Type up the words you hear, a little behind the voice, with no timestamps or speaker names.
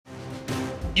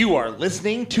You are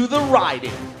listening to the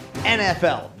Riding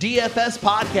NFL DFS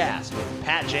podcast with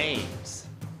Pat James.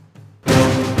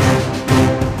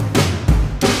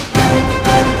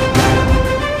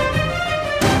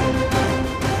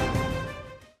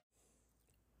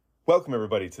 Welcome,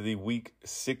 everybody, to the Week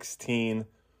 16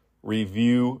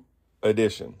 review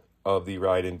edition of the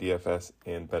Riding DFS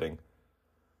and Betting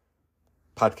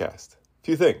podcast. A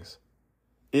few things.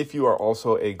 If you are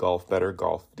also a golf bettor,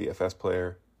 golf DFS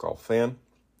player, golf fan,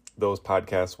 those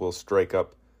podcasts will strike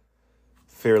up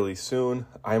fairly soon.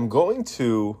 I'm going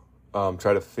to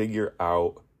try to figure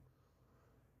out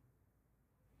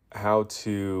how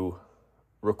to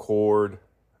record.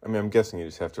 I'm guessing you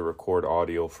just have to record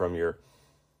audio from your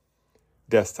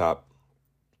desktop,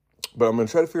 but I'm going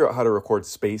to try to figure out how to record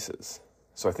spaces.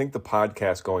 So I think the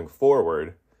podcast going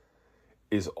forward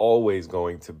is always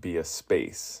going to be a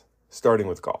space, starting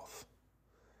with golf.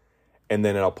 And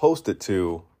then I'll post it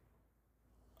to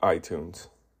iTunes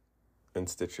and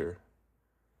Stitcher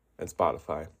and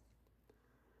Spotify.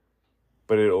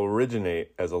 But it'll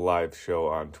originate as a live show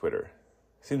on Twitter.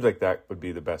 Seems like that would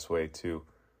be the best way to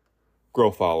grow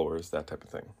followers, that type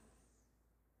of thing.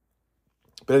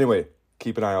 But anyway,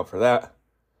 keep an eye out for that.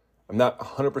 I'm not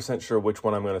 100% sure which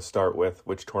one I'm going to start with,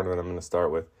 which tournament I'm going to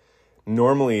start with.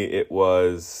 Normally it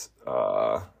was,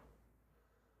 I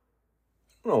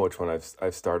don't know which one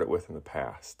I've started with in the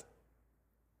past.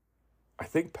 I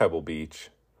think Pebble Beach,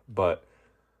 but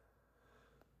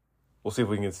we'll see if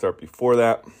we can start before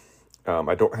that.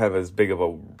 I don't have as big of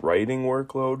a writing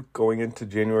workload going into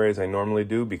January as I normally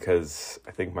do because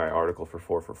I think my article for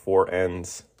 4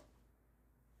 ends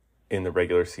in the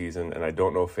regular season, and I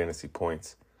don't know if Fantasy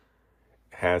Points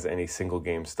has any single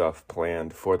game stuff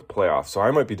planned for the playoffs. So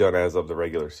I might be done as of the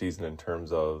regular season in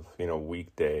terms of,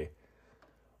 weekday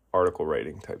article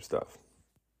writing type stuff.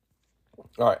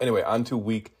 All right, anyway, on to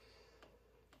week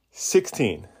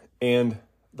 16 and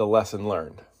the lesson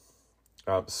learned.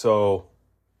 So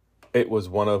it was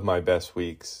one of my best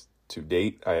weeks to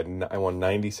date. I won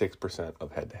 96%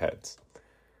 of head-to-heads.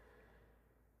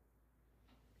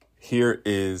 Here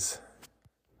is,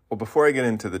 before I get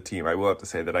into the team, I will have to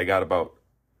say that I got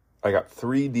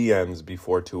 3 DMs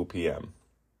before 2 p.m.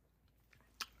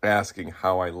 asking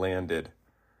how I landed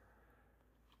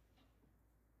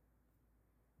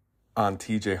on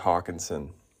TJ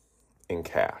Hawkinson in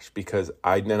cash, because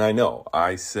I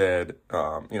said,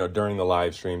 during the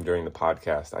live stream, during the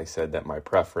podcast, I said that my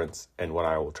preference and what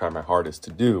I will try my hardest to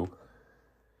do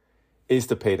is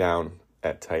to pay down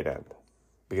at tight end,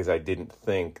 because I didn't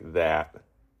think that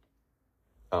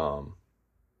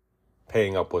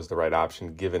paying up was the right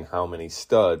option given how many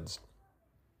studs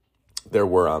there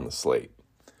were on the slate.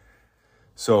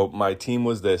 So my team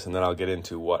was this, and then I'll get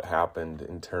into what happened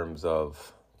in terms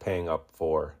of paying up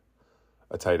for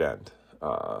a tight end.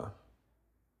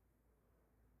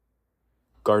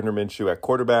 Gardner Minshew at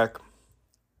quarterback,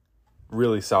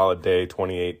 really solid day,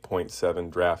 28.7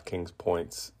 DraftKings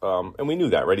points. And we knew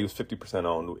that, right? He was 50%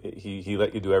 owned. He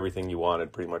let you do everything you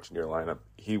wanted pretty much in your lineup.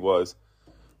 He was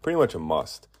pretty much a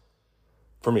must.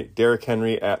 For me, Derrick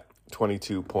Henry at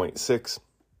 22.6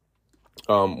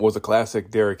 was a classic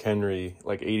Derrick Henry,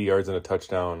 like 80 yards and a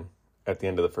touchdown at the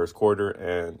end of the first quarter,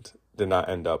 and did not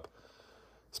end up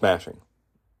smashing.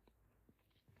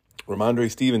 Ramondre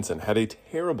Stevenson had a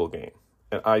terrible game,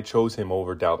 and I chose him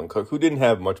over Dalvin Cook, who didn't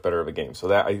have much better of a game. So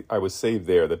that I was saved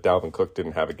there that Dalvin Cook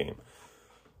didn't have a game.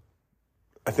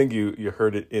 I think you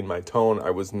heard it in my tone.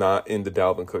 I was not into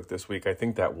Dalvin Cook this week. I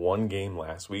think that one game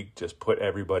last week just put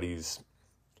everybody's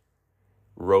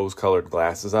rose-colored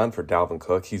glasses on for Dalvin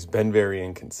Cook. He's been very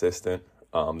inconsistent.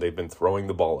 They've been throwing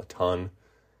the ball a ton.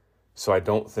 So I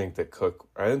didn't think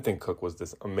Cook was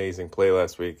this amazing play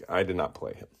last week. I did not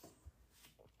play him.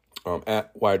 At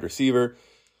wide receiver,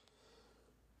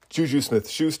 Juju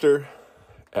Smith-Schuster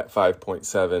at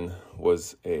 5.7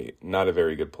 was not a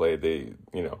very good play. The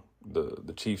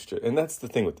Chiefs, and that's the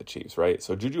thing with the Chiefs, right?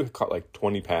 So Juju had caught like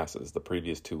 20 passes the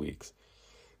previous 2 weeks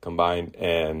combined,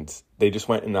 and they just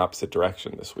went in the opposite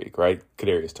direction this week, right?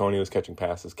 Kadarius Toney was catching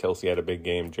passes. Kelsey had a big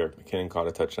game. Jerick McKinnon caught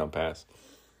a touchdown pass.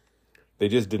 They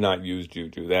just did not use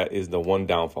Juju. That is the one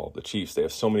downfall of the Chiefs. They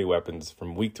have so many weapons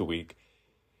from week to week.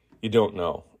 You don't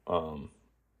know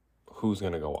who's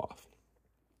going to go off.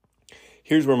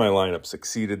 Here's where my lineup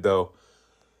succeeded, though.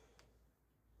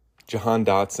 Jahan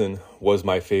Dotson was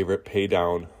my favorite pay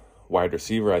down wide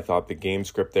receiver. I thought the game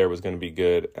script there was going to be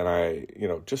good. And I,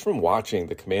 just from watching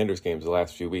the Commanders games the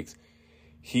last few weeks,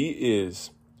 he is,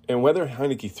 and whether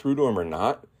Heineke threw to him or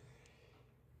not,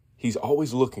 he's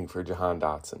always looking for Jahan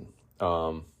Dotson.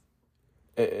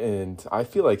 And I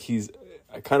feel like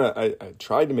I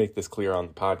tried to make this clear on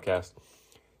the podcast.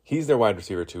 He's their wide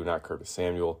receiver too, not Curtis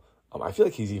Samuel. I feel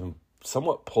like he's even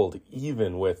somewhat pulled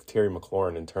even with Terry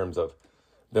McLaurin in terms of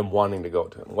them wanting to go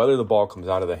to him. Whether the ball comes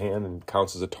out of the hand and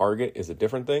counts as a target is a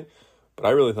different thing. But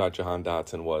I really thought Jahan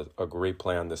Dotson was a great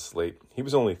play on this slate. He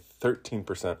was only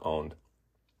 13% owned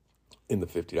in the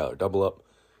 $50 double up.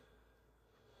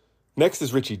 Next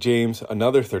is Richie James,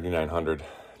 another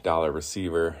 $3,900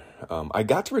 receiver. I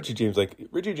got to Richie James.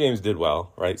 Richie James did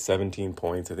well, right? 17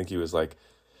 points. I think he was 8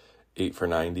 for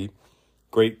 90.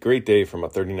 Great day from a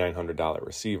 $3,900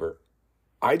 receiver.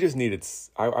 I just needed,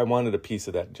 I wanted a piece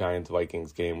of that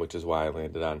Giants-Vikings game, which is why I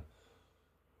landed on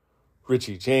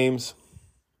Richie James.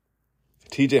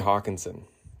 TJ Hawkinson.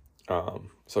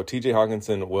 So TJ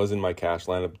Hawkinson was in my cash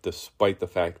lineup, despite the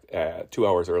fact 2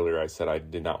 hours earlier I said I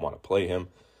did not want to play him.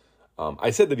 I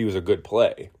said that he was a good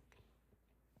play,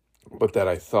 but that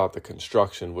I thought the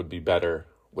construction would be better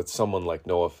with someone like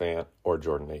Noah Fant or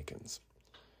Jordan Akins.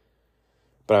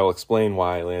 But I will explain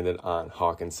why I landed on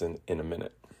Hawkinson in a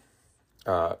minute.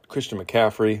 Christian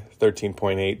McCaffrey,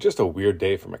 13.8. Just a weird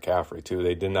day for McCaffrey, too.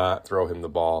 They did not throw him the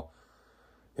ball.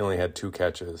 He only had 2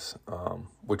 catches,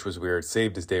 which was weird.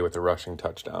 Saved his day with a rushing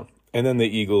touchdown. And then the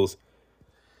Eagles'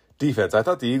 defense. I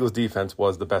thought the Eagles' defense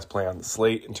was the best play on the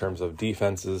slate in terms of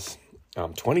defenses.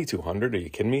 2,200, are you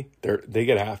kidding me? They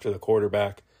get after the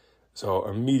quarterback. So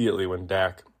immediately when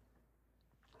Dak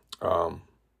threw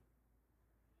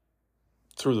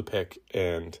the pick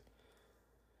and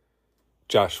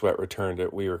Josh Sweat returned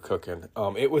it, we were cooking.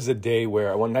 It was a day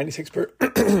where I won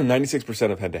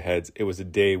 96% of head-to-heads. It was a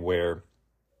day where,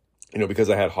 because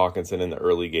I had Hawkinson in the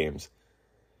early games,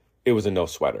 it was a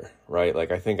no-sweater, right?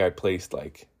 I think I placed,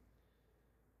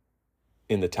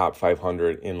 in the top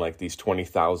 500 in these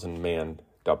 20,000 man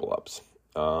double ups.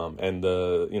 And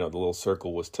the little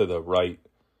circle was to the right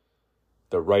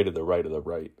of the right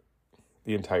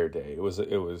the entire day. I was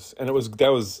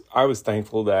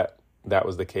thankful that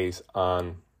was the case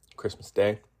on Christmas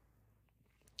Day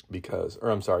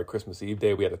Christmas Eve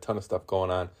day. We had a ton of stuff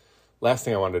going on. Last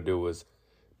thing I wanted to do was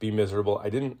be miserable. I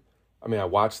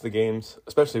watched the games,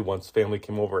 especially once family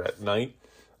came over at night.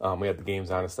 We had the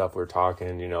games on and stuff. We were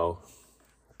talking,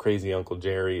 crazy Uncle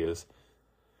Jerry is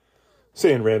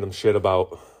saying random shit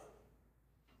about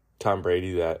Tom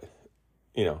Brady that,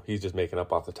 he's just making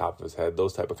up off the top of his head,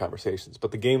 those type of conversations. But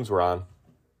the games were on.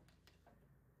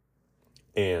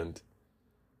 And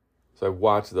so I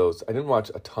watched those. I didn't watch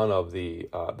a ton of the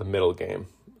middle game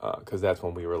because that's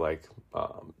when we were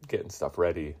getting stuff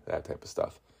ready, that type of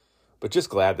stuff. But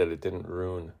just glad that it didn't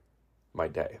ruin my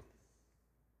day.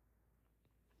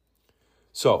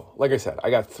 So, like I said, I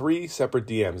got 3 separate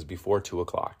DMs before 2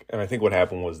 o'clock. And I think what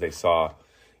happened was they saw,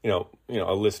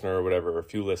 a listener or whatever, a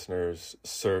few listeners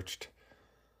searched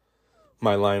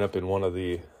my lineup in one of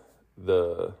the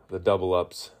double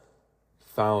ups,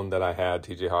 found that I had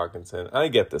TJ Hawkinson. I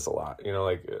get this a lot,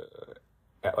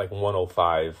 at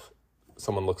 105,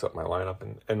 someone looks up my lineup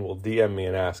and will DM me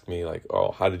and ask me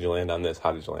oh, how did you land on this?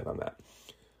 How did you land on that?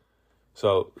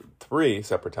 So 3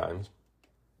 separate times.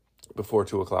 Before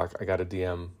 2 o'clock, I got a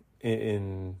DM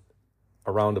in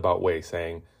a roundabout way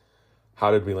saying,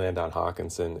 how did we land on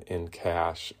Hawkinson in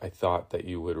cash? I thought that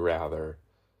you would rather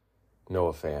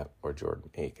Noah Fant or Jordan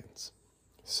Akins.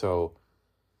 So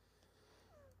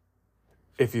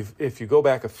if you go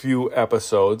back a few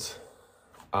episodes,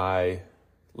 I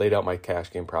laid out my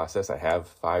cash game process. I have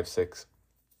 5, 6,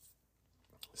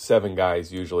 7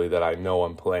 guys usually that I know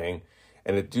I'm playing,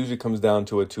 and it usually comes down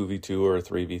to a 2v2 or a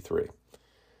 3v3.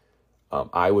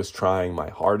 I was trying my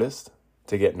hardest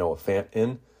to get Noah Fant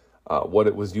in. What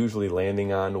it was usually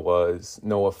landing on was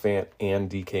Noah Fant and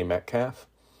DK Metcalf,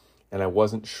 and I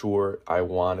wasn't sure I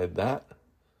wanted that.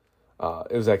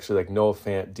 It was actually Noah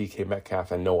Fant, DK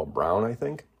Metcalf, and Noah Brown, I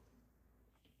think.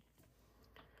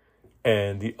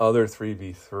 And the other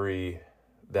 3v3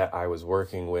 that I was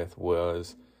working with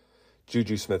was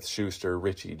Juju Smith-Schuster,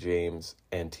 Richie James,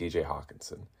 and TJ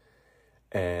Hawkinson.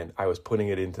 And I was putting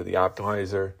it into the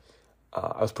optimizer.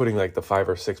 I was putting the 5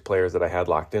 or 6 players that I had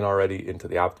locked in already into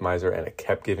the optimizer, and it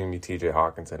kept giving me TJ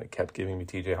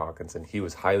Hawkinson. He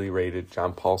was highly rated.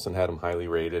 John Paulson had him highly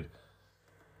rated.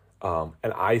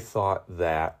 And I thought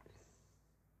that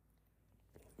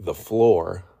the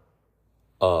floor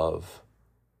of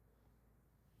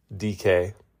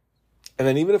DK, and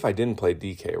then even if I didn't play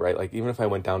DK, right? Even if I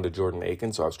went down to Jordan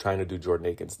Akins, so I was trying to do Jordan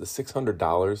Akins, the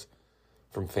 $600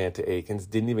 from Fant to Akins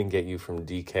didn't even get you from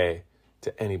DK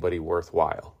to anybody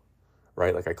worthwhile,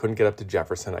 right? I couldn't get up to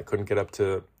Jefferson. I couldn't get up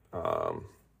to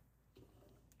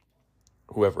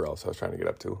whoever else I was trying to get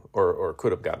up to, or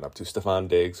could have gotten up to, Stephon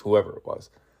Diggs, whoever it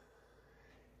was.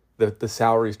 the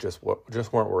salaries just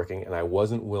weren't working, and I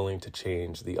wasn't willing to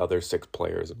change the other 6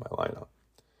 players in my lineup.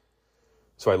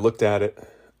 So I looked at it.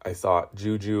 I thought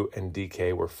Juju and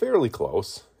DK were fairly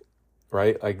close,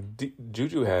 right? Like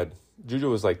Juju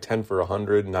was like 10 for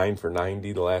 100, 9 for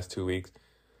 90 the last 2 weeks.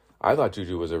 I thought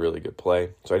Juju was a really good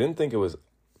play. So I didn't think it was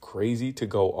crazy to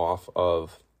go off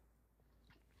of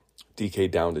DK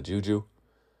down to Juju.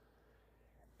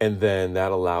 And then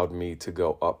that allowed me to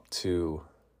go up to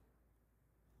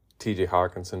TJ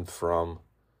Hawkinson from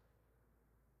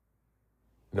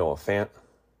Noah Fant.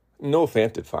 Noah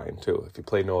Fant did fine, too. If you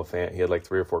played Noah Fant, he had like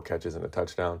 3 or 4 catches and a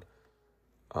touchdown.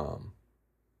 And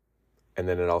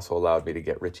then it also allowed me to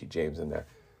get Richie James in there.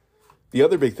 The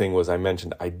other big thing was I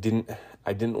mentioned I didn't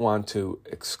want to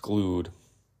exclude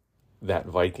that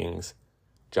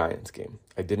Vikings-Giants game.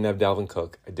 I didn't have Dalvin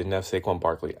Cook. I didn't have Saquon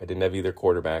Barkley. I didn't have either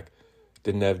quarterback.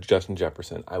 Didn't have Justin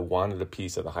Jefferson. I wanted a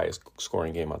piece of the highest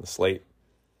scoring game on the slate.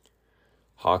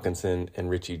 Hawkinson and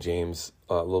Richie James,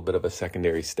 a little bit of a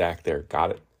secondary stack there.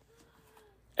 Got it.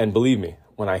 And believe me,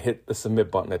 when I hit the submit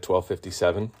button at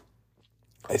 12:57,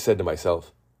 I said to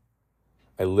myself,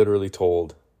 I literally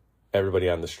told everybody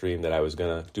on the stream that I was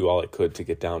going to do all I could to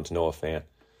get down to Noah Fant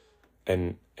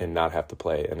and not have to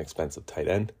play an expensive tight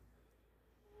end.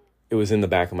 It was in the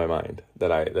back of my mind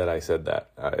that I said that.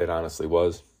 It honestly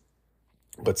was.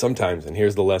 But sometimes, and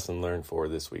here's the lesson learned for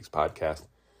this week's podcast,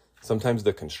 sometimes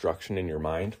the construction in your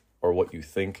mind or what you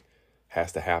think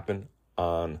has to happen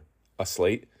on a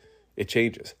slate, it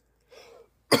changes.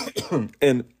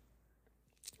 And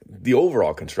the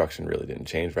overall construction really didn't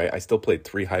change, right? I still played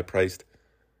 3 high-priced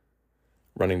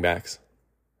running backs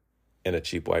and a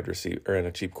cheap wide receiver and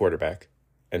a cheap quarterback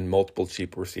and multiple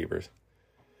cheap receivers.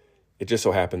 It just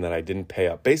so happened that I didn't pay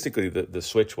up. Basically, the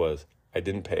switch was I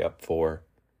didn't pay up for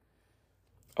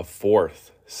a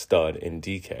 4th stud in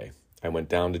DK. I went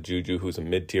down to Juju, who's a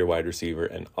mid-tier wide receiver,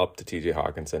 and up to TJ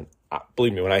Hawkinson.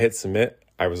 Believe me, when I hit submit,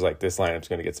 I was like, this lineup's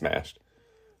going to get smashed.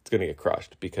 It's going to get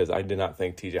crushed because I did not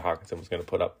think TJ Hawkinson was going to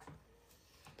put up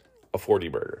a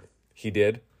 40-burger. He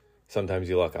did. Sometimes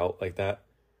you luck out like that.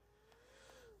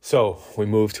 So we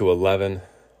moved to 11,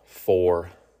 4,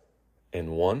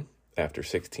 and 1 after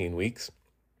 16 weeks.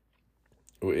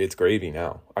 It's gravy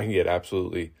now. I can get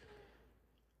absolutely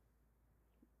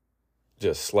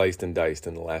just sliced and diced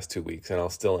in the last 2 weeks, and I'll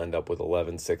still end up with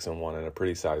 11, 6, and 1 and a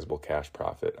pretty sizable cash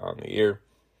profit on the year.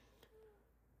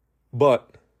 But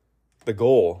the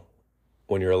goal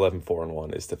when you're 11, 4, and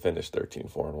 1 is to finish 13,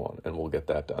 4, and 1, and we'll get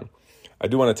that done. I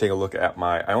do want to take a look at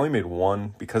I only made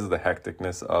one because of the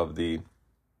hecticness of the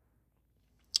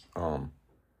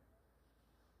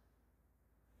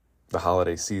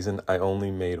holiday season. I only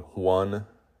made one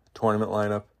tournament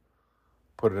lineup,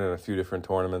 put it in a few different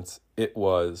tournaments. It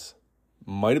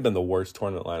might have been the worst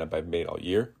tournament lineup I've made all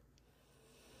year.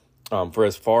 For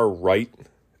as far right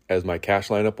as my cash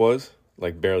lineup was,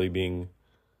 like barely being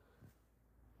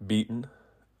beaten,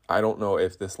 I don't know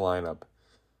if this lineup,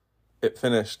 it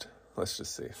finished, let's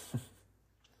just see.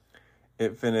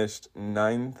 It finished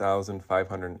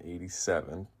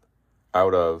 9,587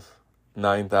 out of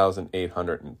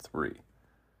 9,803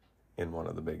 in one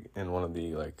of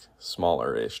the like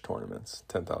smaller-ish tournaments,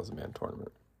 10,000 man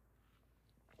tournament.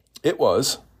 It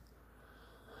was,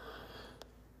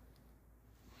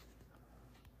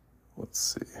 let's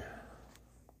see.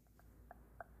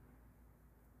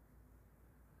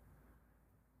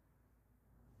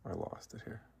 I lost it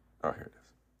here. Oh, here it is.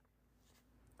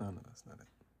 Oh, no, that's not it.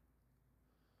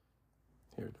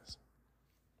 Here it is.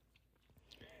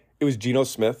 It was Geno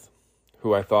Smith,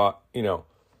 who I thought,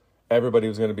 everybody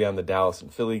was going to be on the Dallas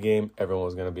and Philly game. Everyone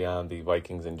was going to be on the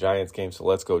Vikings and Giants game. So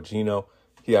let's go Geno.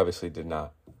 He obviously did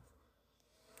not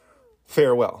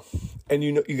fare well. And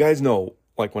you guys know,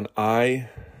 like when I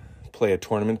play a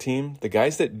tournament team, the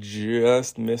guys that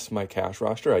just miss my cash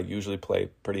roster, I usually play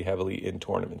pretty heavily in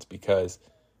tournaments because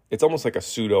it's almost like a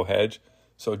pseudo hedge.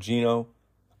 So Geno,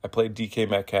 I played DK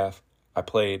Metcalf. I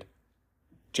played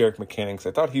Jerick McKinnon because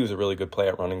I thought he was a really good play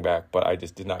at running back, but I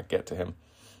just did not get to him.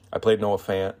 I played Noah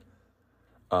Fant.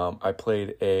 I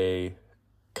played a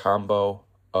combo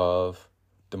of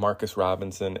Demarcus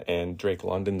Robinson and Drake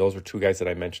London. Those were 2 guys that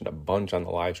I mentioned a bunch on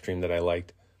the live stream that I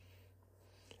liked.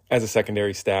 As a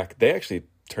secondary stack, they actually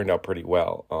turned out pretty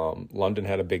well. London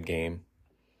had a big game,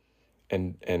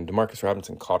 and Demarcus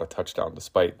Robinson caught a touchdown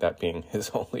despite that being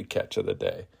his only catch of the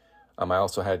day. I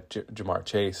also had Jamar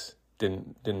Chase,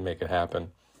 didn't make it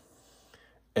happen.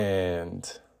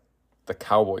 And the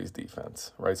Cowboys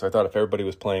defense, right? So I thought if everybody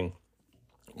was playing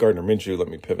Gardner Minshew, let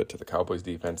me pivot to the Cowboys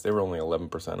defense. They were only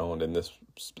 11% owned in this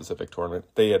specific tournament.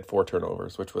 They had 4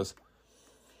 turnovers, which was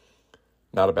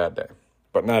not a bad day.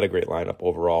 but not a great lineup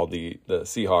overall. The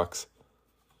Seahawks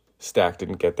stack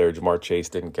didn't get there. Jamar Chase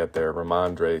didn't get there.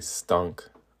 Ramondre stunk.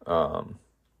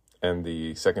 And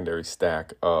the secondary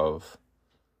stack of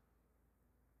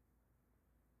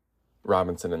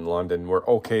Robinson and London were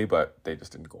okay, but they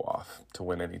just didn't go off to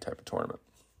win any type of tournament.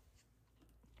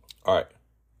 All right,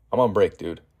 I'm on break,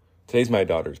 dude. Today's my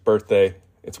daughter's birthday.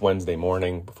 It's Wednesday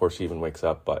morning before she even wakes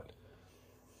up, but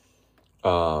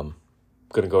going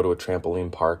to go to a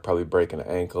trampoline park, probably break an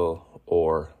ankle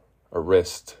or a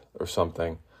wrist or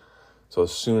something. So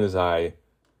as soon as I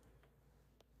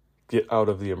get out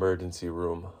of the emergency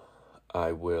room,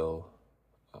 I will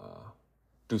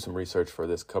do some research for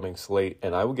this coming slate,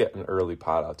 and I will get an early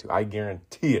pot out too. I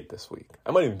guarantee it this week.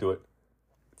 I might even do it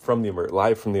from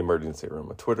live from the emergency room.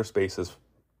 A Twitter Spaces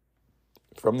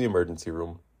from the emergency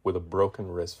room with a broken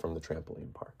wrist from the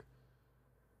trampoline park.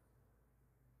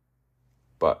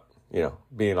 But,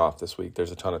 being off this week,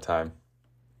 there's a ton of time.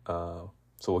 So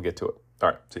we'll get to it. All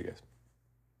right, see you guys.